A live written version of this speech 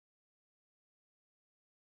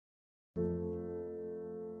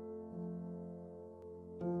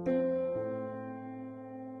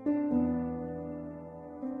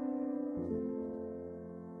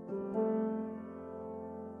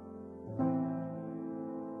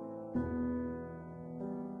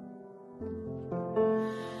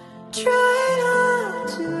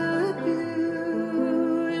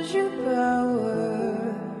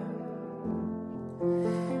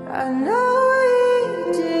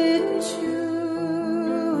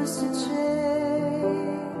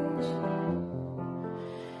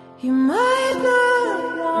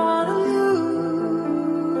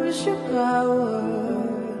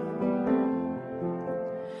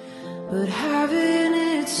having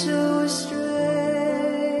it so strange.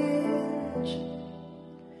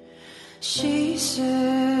 She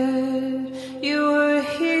said you were a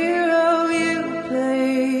hero, you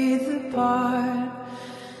played the part,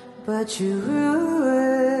 but you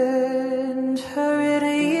ruined her in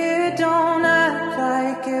a year. Don't act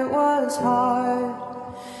like it was hard.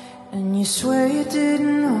 And you swear you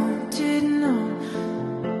didn't know, didn't know.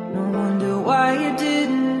 No wonder why you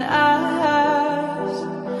didn't ask.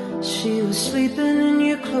 She was sleeping in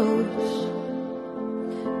your clothes,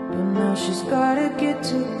 but now she's gotta get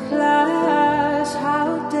to class. How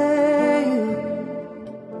dare you?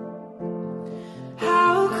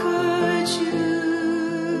 How could you?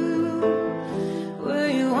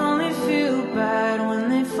 Will you only feel bad when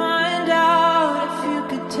they find out? If you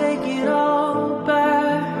could take it all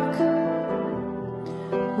back,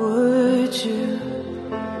 would you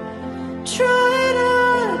try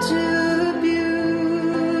not to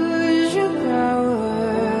abuse your power?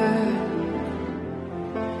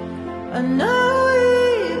 I know we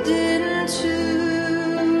didn't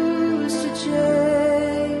choose to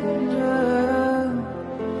change her.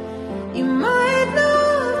 You might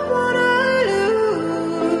not wanna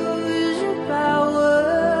lose your power,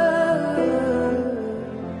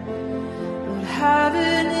 but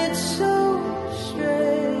having it so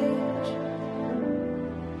strange.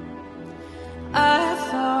 I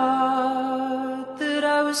thought that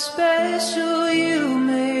I was special. You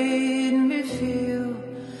made me feel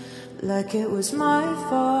like it was my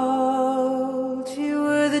fault. You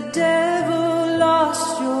were the devil, lost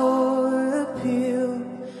your appeal.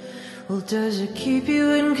 Well, does it keep you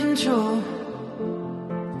in control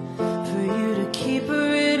for you to keep her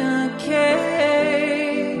in a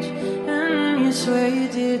cage? And you swear you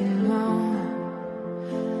didn't know.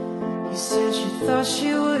 You said you thought she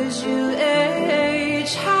was your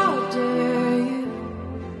age. How dare you?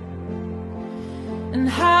 And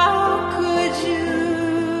how could you?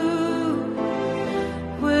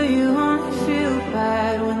 Will you only feel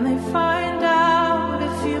bad when they find out?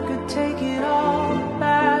 If you could take it all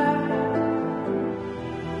back,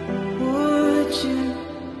 would you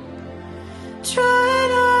try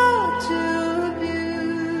not to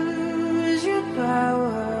abuse your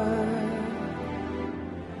power?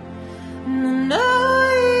 And I know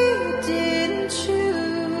you didn't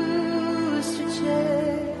choose to change.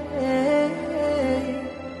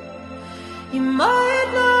 You might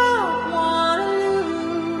not want to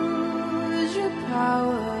lose your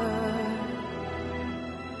power,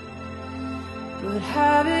 but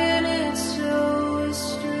having it so